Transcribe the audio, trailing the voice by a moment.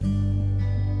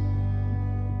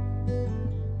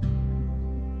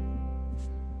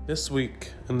This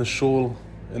week in the shul,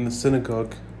 in the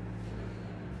synagogue,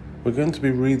 we're going to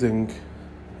be reading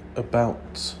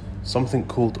about something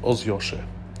called Oz Yosher,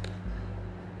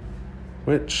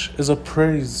 which is a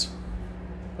praise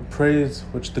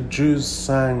which the Jews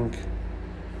sang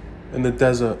in the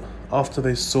desert after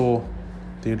they saw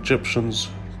the Egyptians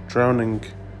drowning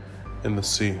in the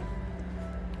sea,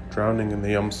 drowning in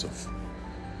the Yam Suf.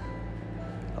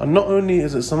 And not only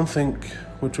is it something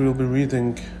which we will be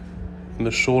reading in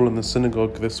the shul in the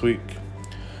synagogue this week,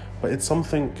 but it's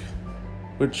something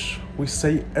which we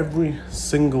say every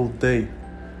single day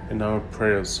in our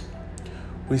prayers.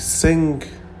 We sing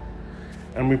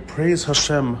and we praise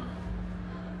Hashem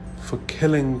for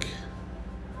killing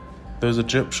those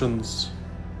Egyptians,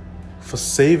 for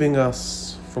saving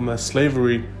us from their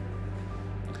slavery.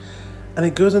 And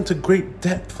it goes into great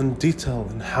depth and detail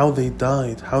in how they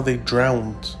died, how they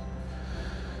drowned.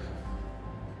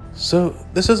 So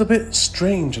this is a bit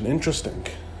strange and interesting.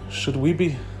 Should we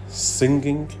be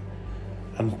singing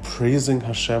and praising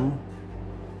Hashem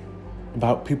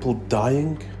about people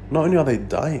dying? Not only are they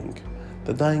dying,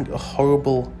 they're dying a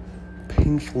horrible,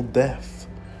 painful death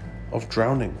of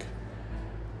drowning.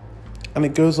 And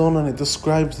it goes on and it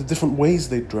describes the different ways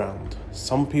they drowned.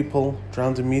 Some people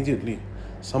drowned immediately.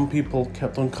 Some people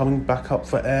kept on coming back up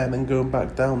for air and then going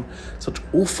back down. Such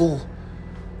awful,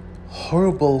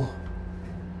 horrible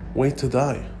way to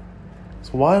die.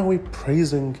 So why are we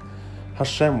praising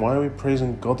Hashem? Why are we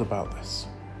praising God about this?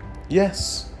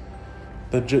 Yes,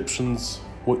 the Egyptians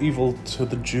were evil to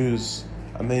the Jews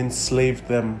and they enslaved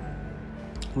them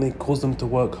and they caused them to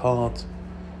work hard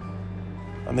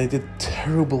and they did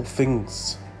terrible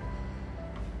things.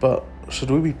 But should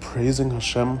we be praising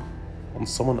Hashem on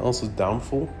someone else's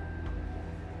downfall?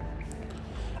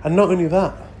 And not only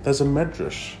that, there's a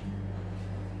medrash,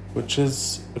 which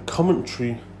is a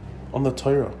commentary on the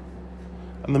Torah.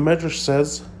 And the medrash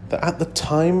says that at the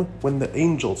time when the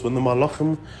angels, when the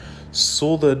malachim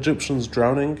saw the Egyptians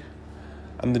drowning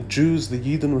and the Jews, the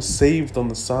Yidden, were saved on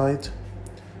the side,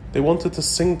 they wanted to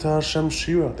sing to Hashem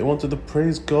Shira. They wanted to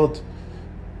praise God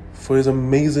for his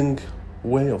amazing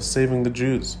way of saving the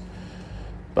Jews.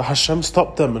 But Hashem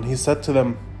stopped them and he said to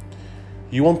them,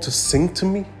 you want to sing to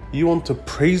me? You want to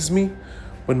praise me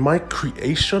when my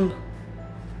creation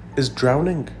is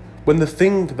drowning? When the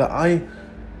thing that I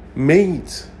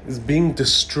made is being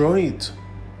destroyed?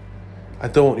 I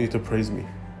don't want you to praise me.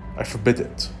 I forbid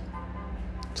it.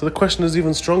 So the question is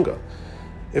even stronger.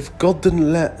 If God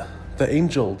didn't let the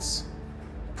angels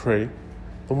pray,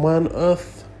 then why on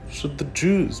earth should the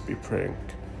Jews be praying,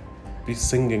 be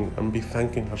singing and be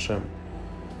thanking Hashem?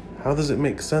 How does it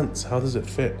make sense? How does it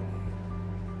fit?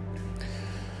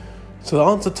 So the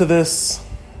answer to this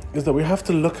is that we have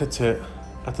to look at it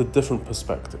at a different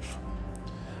perspective.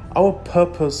 Our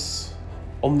purpose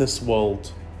on this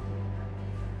world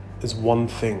is one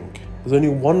thing. There's only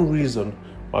one reason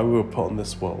why we were put on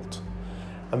this world,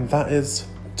 and that is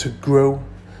to grow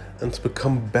and to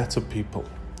become better people.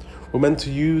 We're meant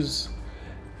to use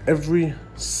every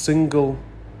single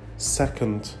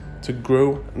second to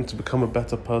grow and to become a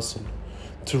better person,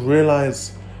 to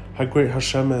realize how great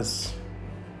Hashem is,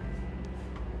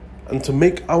 and to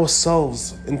make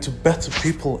ourselves into better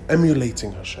people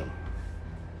emulating Hashem.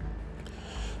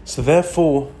 So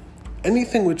therefore,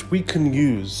 anything which we can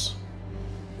use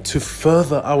to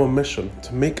further our mission,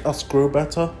 to make us grow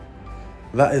better,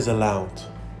 that is allowed.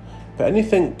 But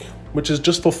anything which is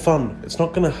just for fun, it's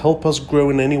not going to help us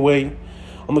grow in any way.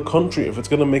 On the contrary, if it's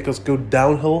going to make us go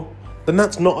downhill, then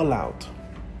that's not allowed.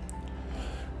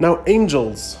 Now,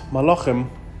 angels, malachim,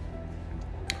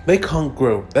 they can't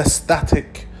grow. They're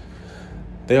static.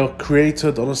 They are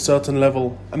created on a certain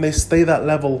level, and they stay that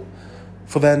level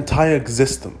for their entire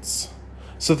existence.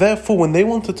 So therefore, when they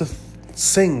wanted to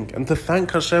sing and to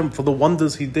thank Hashem for the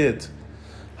wonders he did,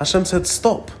 Hashem said,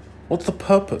 stop. What's the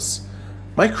purpose?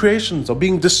 My creations are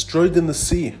being destroyed in the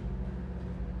sea.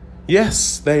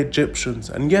 Yes, they're Egyptians,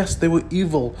 and yes, they were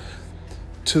evil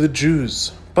to the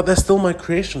Jews, but they're still my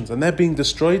creations, and they're being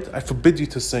destroyed. I forbid you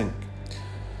to sing.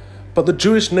 But the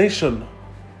Jewish nation,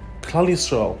 Klal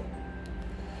Yisrael,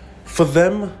 for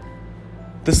them,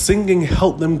 the singing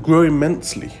helped them grow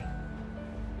immensely.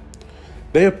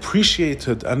 They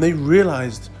appreciated and they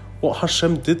realized what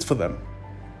Hashem did for them.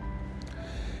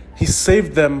 He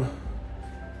saved them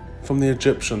from the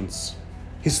Egyptians.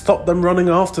 He stopped them running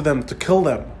after them to kill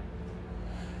them.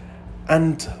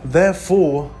 And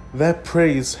therefore, their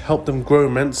praise helped them grow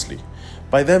immensely.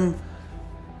 By them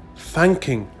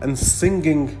thanking and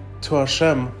singing to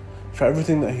Hashem for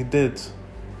everything that he did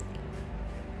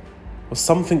was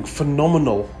something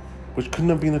phenomenal which couldn't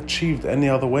have been achieved any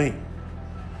other way.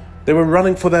 They were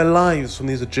running for their lives from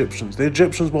these Egyptians. The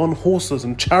Egyptians were on horses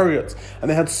and chariots, and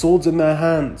they had swords in their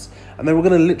hands, and they were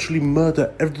going to literally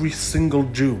murder every single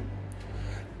Jew.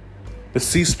 The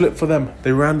sea split for them.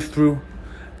 They ran through.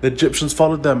 The Egyptians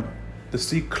followed them. The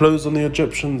sea closed on the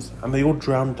Egyptians, and they all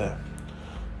drowned there.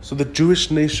 So the Jewish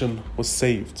nation was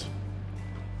saved.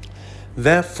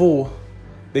 Therefore,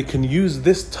 they can use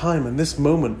this time and this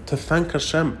moment to thank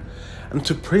Hashem and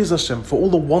to praise Hashem for all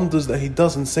the wonders that He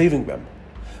does in saving them.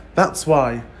 That's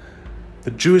why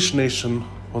the Jewish nation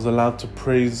was allowed to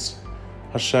praise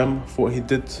Hashem for what He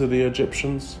did to the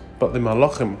Egyptians, but the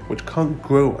Malachim, which can't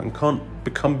grow and can't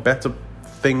become better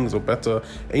things or better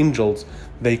angels,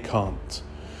 they can't.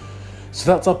 So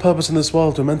that's our purpose in this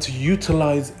world. We're meant to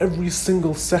utilize every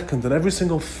single second and every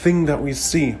single thing that we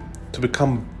see to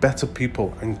become better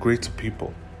people and greater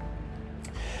people.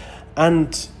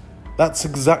 And that's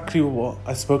exactly what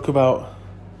I spoke about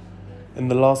in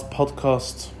the last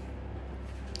podcast,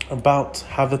 about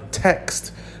how the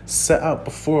text set out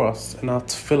before us in our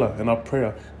tefillah, in our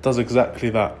prayer, does exactly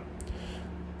that.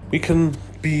 We can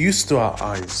be used to our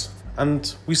eyes,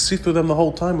 and we see through them the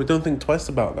whole time. We don't think twice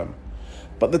about them.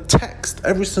 But the text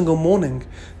every single morning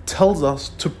tells us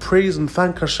to praise and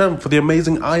thank Hashem for the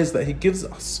amazing eyes that He gives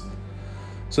us.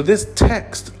 So this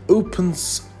text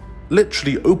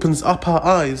literally opens up our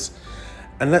eyes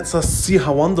and lets us see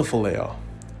how wonderful they are.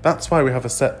 That's why we have a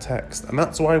set text, and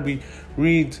that's why we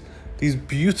read these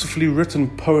beautifully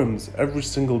written poems every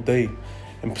single day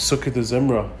in Pesukei de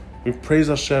Zimra. We praise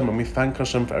Hashem and we thank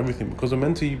Hashem for everything, because we're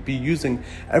meant to be using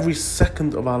every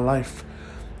second of our life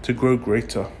to grow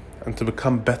greater and to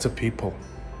become better people.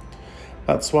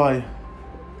 That's why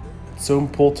it's so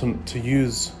important to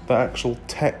use the actual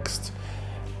text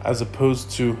as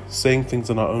opposed to saying things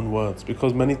in our own words,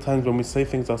 because many times when we say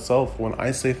things ourselves, when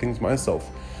I say things myself,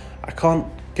 I can't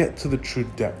get to the true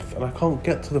depth and I can't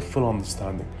get to the full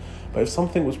understanding. But if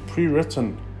something was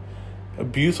pre-written, a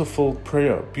beautiful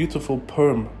prayer, a beautiful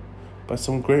poem by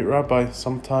some great rabbi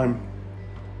sometime,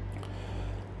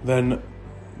 then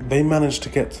they manage to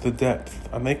get to the depth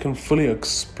and they can fully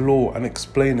explore and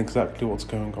explain exactly what's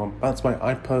going on. That's why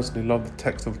I personally love the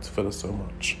text of the Tefillah so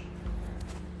much.